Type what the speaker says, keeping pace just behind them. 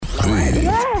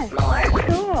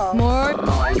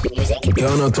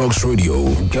Ghana Talks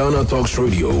Radio. Ghana Talks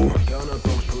Radio.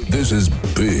 This is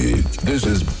big. This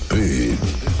is big.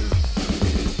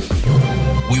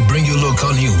 We bring you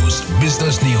local news,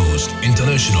 business news,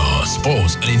 international,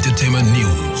 sports, and entertainment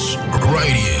news. Right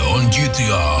here on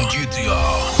GTR.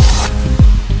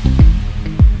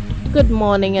 Good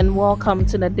morning and welcome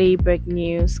to the Daybreak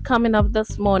News. Coming up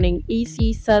this morning,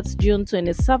 EC sets June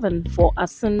 27 for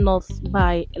Asin North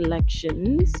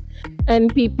by-elections.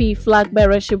 NPP flag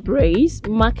bearership race.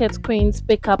 Market Queens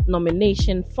pick up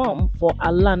nomination form for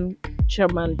Alan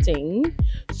Chairman-Ting.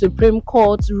 Supreme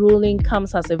Court ruling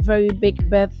comes as a very big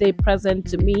birthday present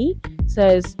to me,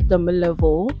 says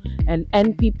Domilevo. And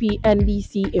NPP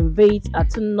NDC invades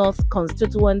Asin North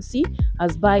constituency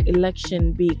as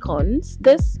by-election beacons.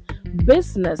 This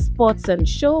business, sports and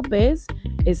showbiz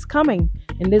is coming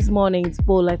in this morning's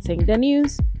bulletin. The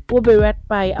news will be read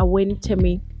by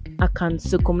Awentemi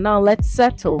Akansukum. Now let's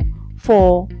settle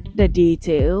for the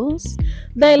details.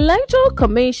 The Electoral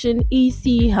Commission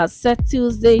EC has set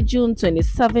Tuesday, June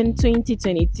 27,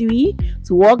 2023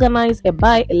 to organize a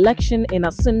by-election in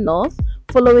Asin North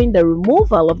following the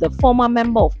removal of the former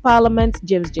Member of Parliament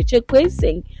James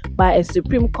Gyekye by a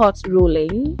Supreme Court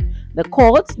ruling. The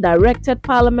court directed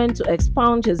Parliament to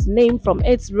expunge his name from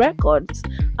its records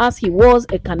as he was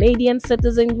a Canadian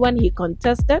citizen when he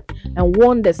contested and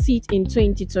won the seat in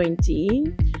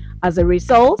 2020. As a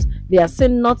result, the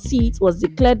Asin North seat was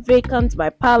declared vacant by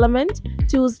Parliament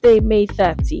Tuesday, May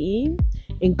 30.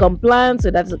 In compliance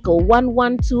with Article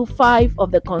 1125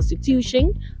 of the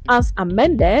Constitution, as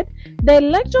amended, the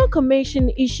Electoral Commission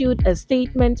issued a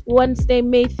statement Wednesday,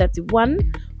 May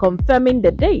 31, confirming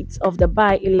the dates of the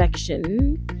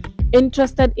by-election.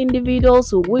 Interested individuals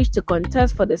who wish to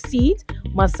contest for the seat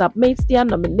must submit their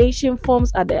nomination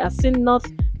forms at the Asin North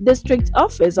District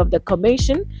Office of the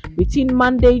Commission between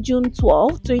Monday, June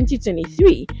 12,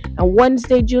 2023 and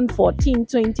Wednesday, June 14,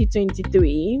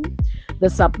 2023. The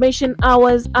submission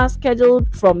hours are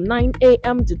scheduled from 9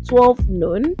 a.m. to 12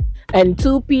 noon and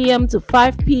 2 p.m. to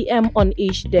 5 p.m. on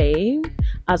each day.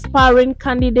 Aspiring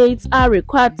candidates are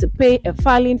required to pay a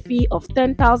filing fee of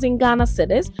 10,000 Ghana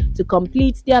cedis to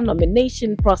complete their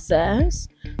nomination process.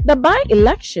 The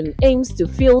by-election aims to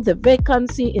fill the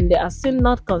vacancy in the Asin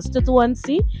North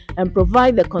constituency and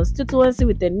provide the constituency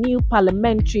with a new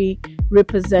parliamentary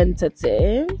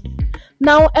representative.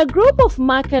 Now, a group of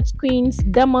market queens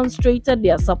demonstrated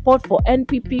their support for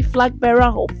NPP flag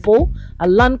bearer hopeful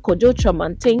Alan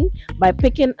Chairman-Ting by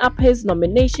picking up his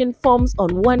nomination forms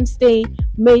on Wednesday,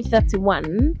 May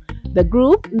 31. The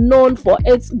group, known for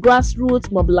its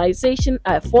grassroots mobilization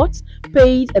efforts,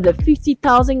 paid the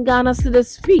 50,000 Ghana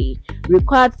cedis fee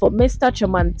required for Mr.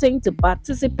 Chairman-Ting to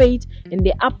participate in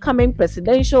the upcoming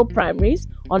presidential primaries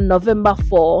on November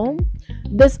 4.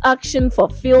 This action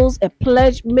fulfills a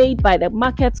pledge made by the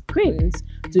market queens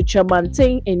to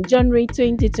Chairman-Ting in January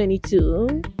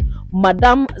 2022.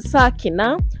 Madam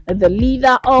Sakina, the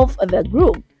leader of the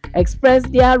group,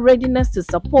 expressed their readiness to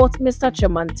support Mr.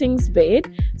 Chairman-Ting's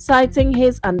bid, citing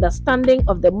his understanding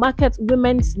of the market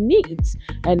women's needs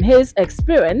and his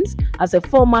experience as a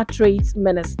former trade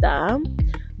minister.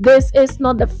 This is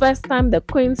not the first time the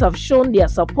Queens have shown their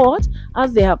support,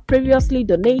 as they have previously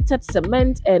donated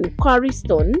cement and quarry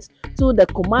stones to the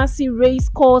Kumasi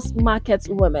Racecourse market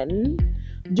women.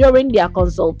 During their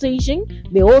consultation,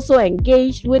 they also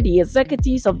engaged with the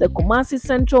executives of the Kumasi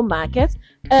Central Market,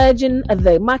 urging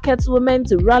the market women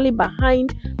to rally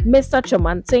behind Mr.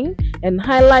 Chairman-Ting and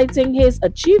highlighting his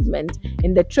achievement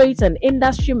in the Trade and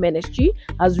Industry Ministry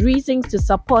as reasons to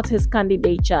support his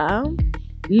candidature.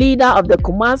 Leader of the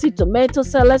Kumasi Tomato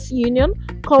Sellers Union,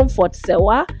 Comfort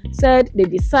Sewa, said they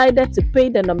decided to pay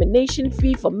the nomination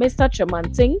fee for Mr.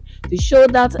 Chairman-Ting to show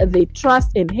that they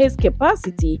trust in his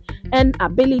capacity and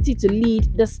ability to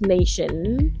lead this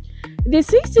nation. The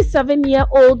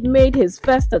 67-year-old made his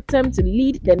first attempt to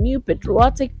lead the New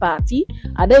Patriotic Party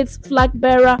at its flag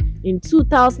bearer in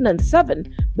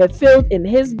 2007, but failed in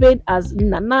his bid as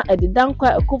Nana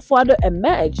Edidankwa Akufo-Addo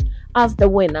emerged as the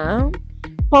winner.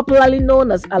 Popularly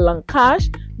known as Alan Cash,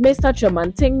 Mr.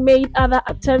 Chairman-Ting made other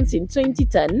attempts in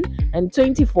 2010 and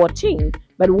 2014,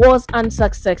 but was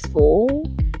unsuccessful.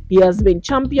 He has been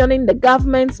championing the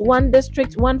government's One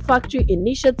District, One Factory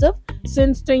initiative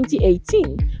since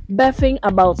 2018, birthing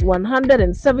about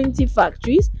 170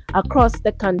 factories across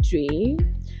the country.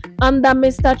 Under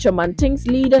Mr. Chairman-Ting's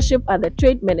leadership at the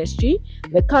Trade Ministry,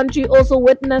 the country also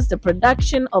witnessed the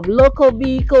production of local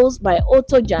vehicles by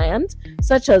auto giants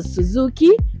such as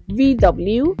Suzuki,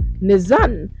 VW,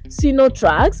 Nissan,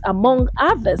 Sinotraks, among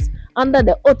others, under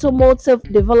the Automotive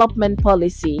Development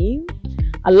Policy.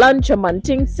 Alan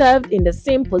Chamanting served in the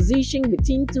same position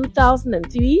between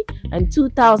 2003 and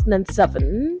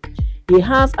 2007. He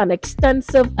has an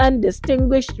extensive and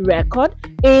distinguished record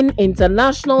in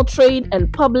international trade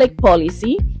and public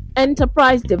policy,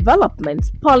 enterprise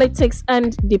development, politics,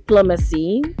 and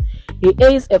diplomacy. He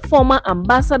is a former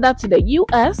ambassador to the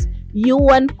US,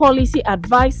 UN policy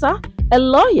advisor, a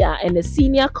lawyer, and a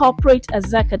senior corporate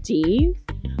executive.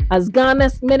 As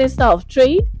Ghana's Minister of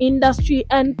Trade, Industry,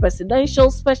 and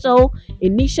Presidential Special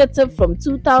Initiative from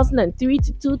 2003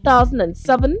 to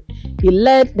 2007, he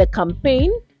led the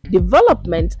campaign,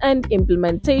 development, and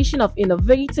implementation of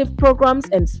innovative programs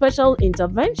and special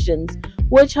interventions,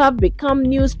 which have become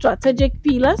new strategic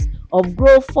pillars of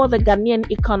growth for the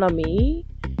Ghanaian economy.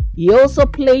 He also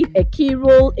played a key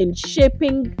role in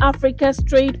shaping Africa's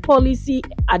trade policy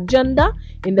agenda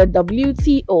in the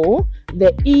WTO,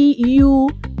 the EU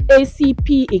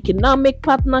ACP Economic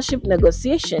Partnership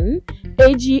Negotiation,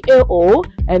 AGAO,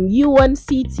 and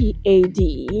UNCTAD.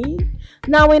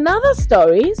 Now, in other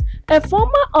stories, a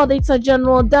former Auditor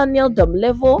General Daniel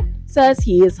Domlevo says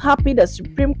he is happy the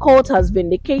Supreme Court has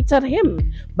vindicated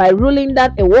him by ruling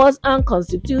that it was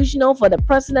unconstitutional for the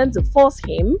president to force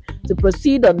him to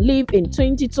proceed on leave in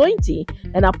 2020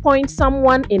 and appoint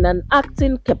someone in an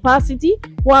acting capacity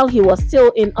while he was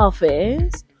still in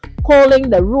office. Calling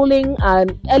the ruling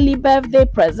an early birthday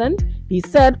present, he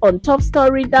said on Top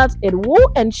Story that it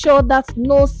will ensure that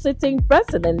no sitting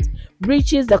president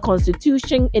breaches the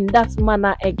Constitution in that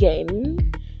manner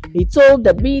again. He told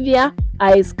the media,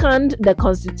 "I scanned the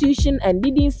Constitution and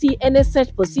didn't see any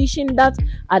such position that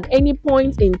at any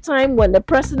point in time when the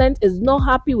president is not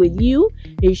happy with you,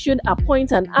 he should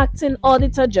appoint an acting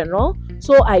auditor general,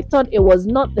 so I thought it was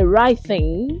not the right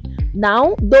thing.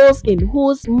 Now, those in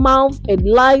whose mouth it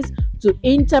lies to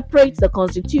interpret the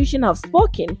Constitution have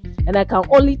spoken, and I can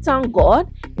only thank God.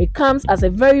 It comes as a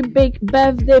very big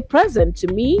birthday present to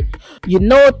me. You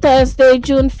know, Thursday,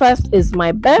 June 1st is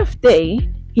my birthday,"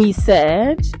 he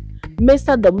said.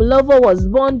 Mr. Domlevo was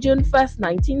born June 1st,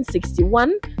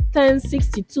 1961, turned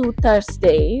 62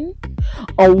 Thursday.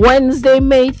 On Wednesday,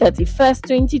 May 31st,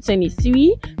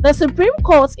 2023, the Supreme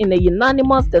Court, in a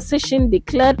unanimous decision,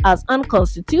 declared as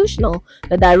unconstitutional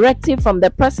the directive from the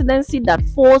presidency that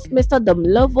forced Mr.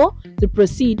 Domlevo to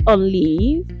proceed on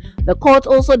leave. The court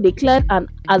also declared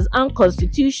as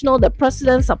unconstitutional the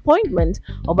president's appointment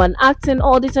of an acting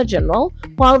auditor general,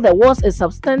 while there was a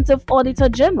substantive auditor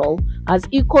general, as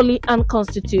equally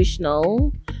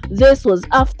unconstitutional. This was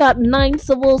after 9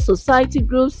 civil society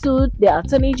groups sued the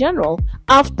Attorney General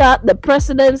after the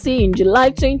presidency in July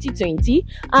 2020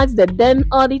 asked the then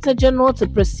Auditor General to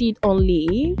proceed on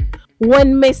leave.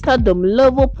 When Mr.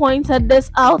 Domlevo pointed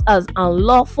this out as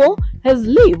unlawful, his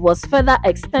leave was further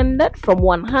extended from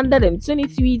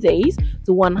 123 days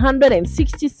to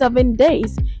 167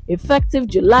 days, effective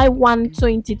July 1,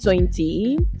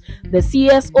 2020. The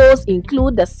CSOs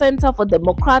include the Center for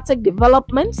Democratic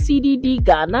Development, CDD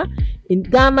Ghana, in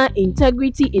Ghana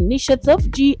Integrity Initiative,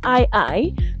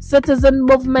 GII, Citizen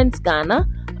Movement Ghana,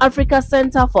 Africa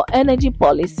Center for Energy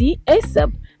Policy,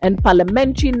 ACEP, and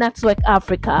Parliamentary Network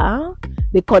Africa.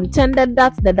 They contended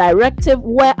that the directive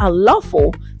were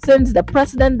unlawful since the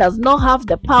president does not have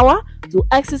the power to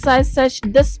exercise such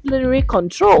disciplinary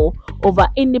control over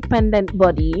independent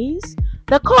bodies.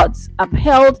 The courts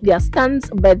upheld their stance,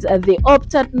 but they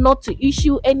opted not to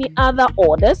issue any other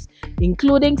orders,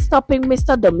 including stopping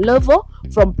Mr. Domlevo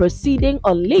from proceeding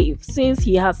on leave since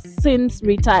he has since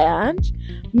retired.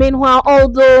 Meanwhile,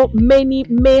 although many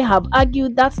may have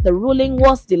argued that the ruling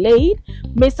was delayed,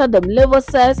 Mr. Domlevo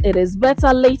says it is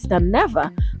better late than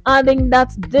never, adding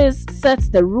that this sets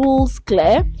the rules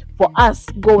clear for us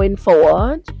going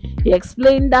forward. He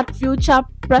explained that future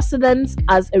presidents,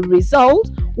 as a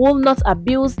result, will not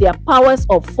abuse their powers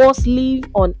of forced leave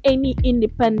on any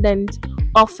independent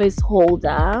office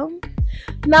holder.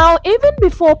 Now, even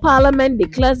before Parliament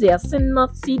declares their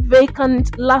Senate seat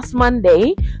vacant last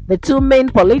Monday, the two main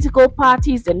political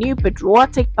parties, the New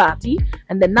Patriotic Party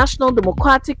and the National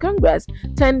Democratic Congress,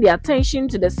 turned their attention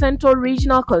to the Central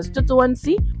Regional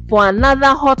Constituency for another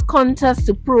hot contest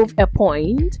to prove a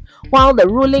point. While the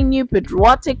ruling New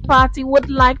Patriotic Party would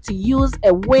like to use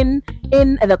a win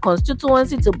in the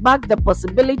constituency to back the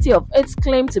possibility of its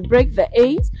claim to break the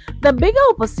eight, the bigger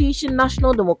opposition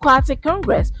National Democratic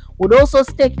Congress would also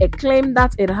stake a claim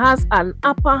that it has an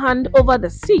upper hand over the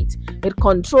seat it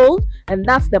controlled and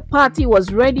that the party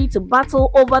was ready to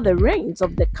battle over the reins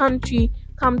of the country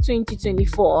come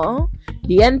 2024.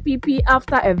 The NPP,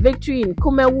 after a victory in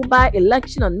Kumewu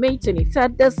by-election on May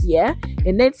 23rd this year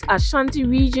in its Ashanti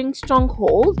region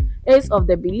stronghold, is of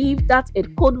the belief that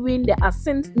it could win the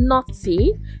Assin North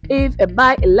seat if a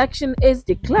by-election is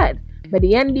declared. But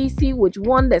the NDC, which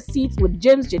won the seat with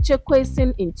James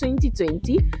Jechekwesin in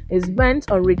 2020, is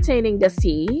bent on retaining the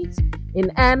seat.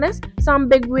 In earnest, some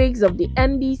bigwigs of the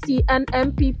NDC and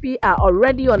MPP are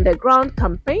already on the ground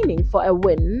campaigning for a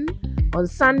win. On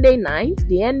Sunday night,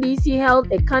 the NDC held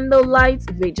a candlelight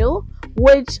vigil,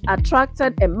 which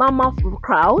attracted a mammoth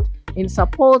crowd in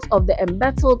support of the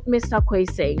embattled Mr.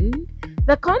 Kwesin.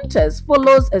 The contest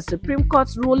follows a Supreme Court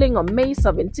ruling on May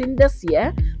 17 this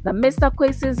year that Mr.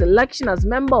 Kwesin's election as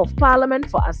Member of Parliament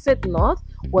for Assin North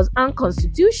was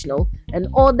unconstitutional and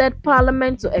ordered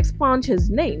Parliament to expunge his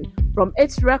name from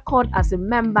its record as a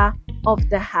member of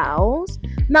the House.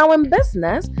 Now in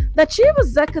business, the Chief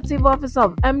Executive Officer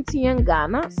of MTN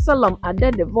Ghana, Salom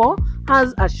Adedevo,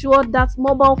 has assured that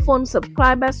mobile phone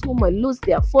subscribers who may lose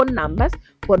their phone numbers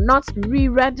for not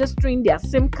re-registering their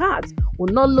SIM cards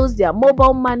will not lose their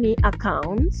mobile money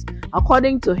accounts.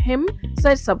 According to him,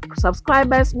 such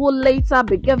subscribers will later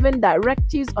be given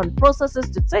directives on processes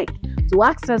to take to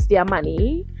access their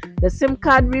money. The SIM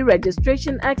card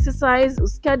re-registration exercise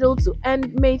is scheduled to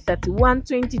end May 31,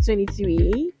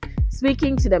 2023.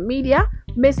 Speaking to the media,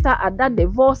 Mr.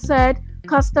 Adadevo said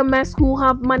customers who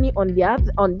have money on their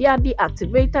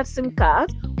deactivated SIM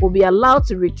cards will be allowed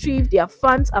to retrieve their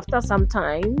funds after some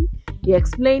time. He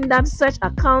explained that such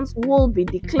accounts will be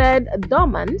declared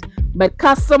dormant, but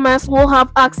customers will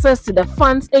have access to the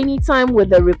funds anytime with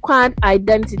the required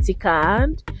identity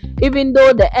card. Even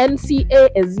though the NCA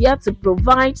is yet to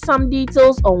provide some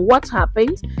details on what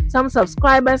happened, some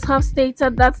subscribers have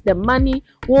stated that the money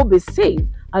will be saved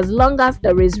as long as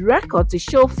there is record to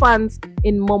show funds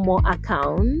in Momo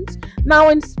accounts. Now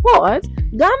in sport,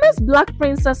 Ghana's Black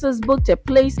Princesses booked a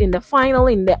place in the final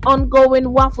in the ongoing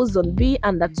Wafu Zone B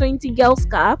Under-20 Girls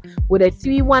Cup with a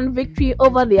 3-1 victory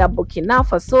over their Burkina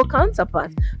Faso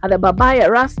counterparts at the Baba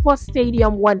Yara Sports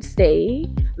Stadium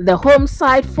Wednesday. The home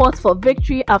side fought for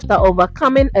victory after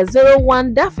overcoming a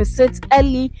 0-1 deficit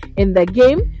early in the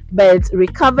game, but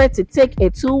recovered to take a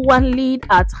 2-1 lead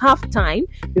at halftime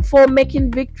before making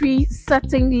victory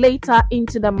setting later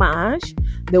into the match.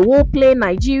 They will play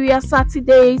Nigeria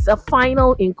Saturday's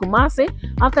final in Kumasi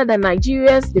after the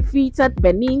Nigerians defeated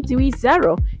Benin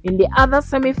 3-0 in the other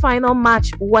semi-final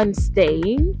match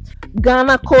Wednesday.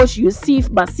 Ghana coach Yusuf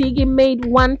Basigi made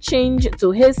one change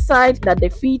to his side that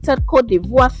defeated Cote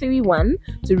d'Ivoire 3-1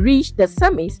 to reach the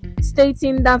semis,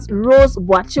 stating that Rose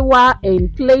Boachiwa in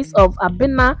place of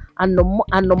Abina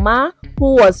Anoma,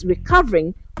 who was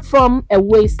recovering from a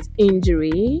waist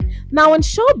injury. Now in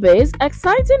showbiz,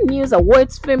 exciting news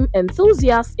awaits film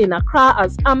enthusiasts in Accra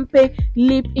as Ampe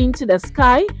leap into the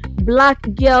sky. Black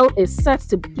Girl is set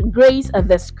to grace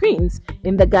the screens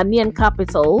in the Ghanaian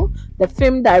capital. The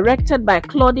film, directed by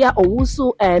Claudia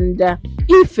Owusu and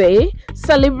Ife,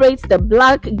 celebrates the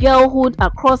black girlhood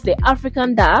across the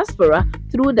African diaspora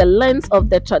through the lens of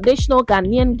the traditional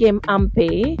Ghanaian game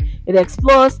Ampe. It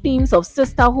explores themes of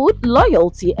sisterhood,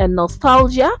 loyalty, and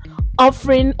nostalgia,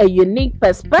 offering a unique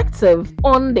perspective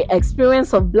on the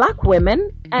experience of black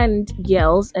women and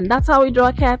girls. And that's how we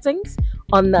draw curtains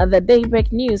on the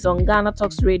Daybreak News on Ghana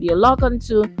Talks Radio. Log on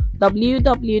to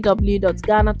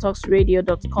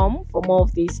www.ghanatalksradio.com for more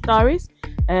of these stories,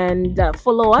 and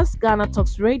follow us, Ghana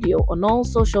Talks Radio, on all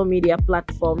social media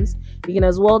platforms. You can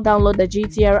as well download the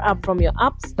GTR app from your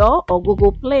App Store or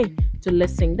Google Play to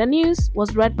listen. The news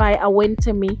was read by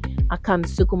Awentemi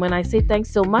Akansukum, and I say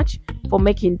thanks so much for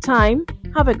making time.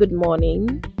 Have a good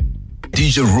morning.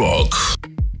 DJ Rock.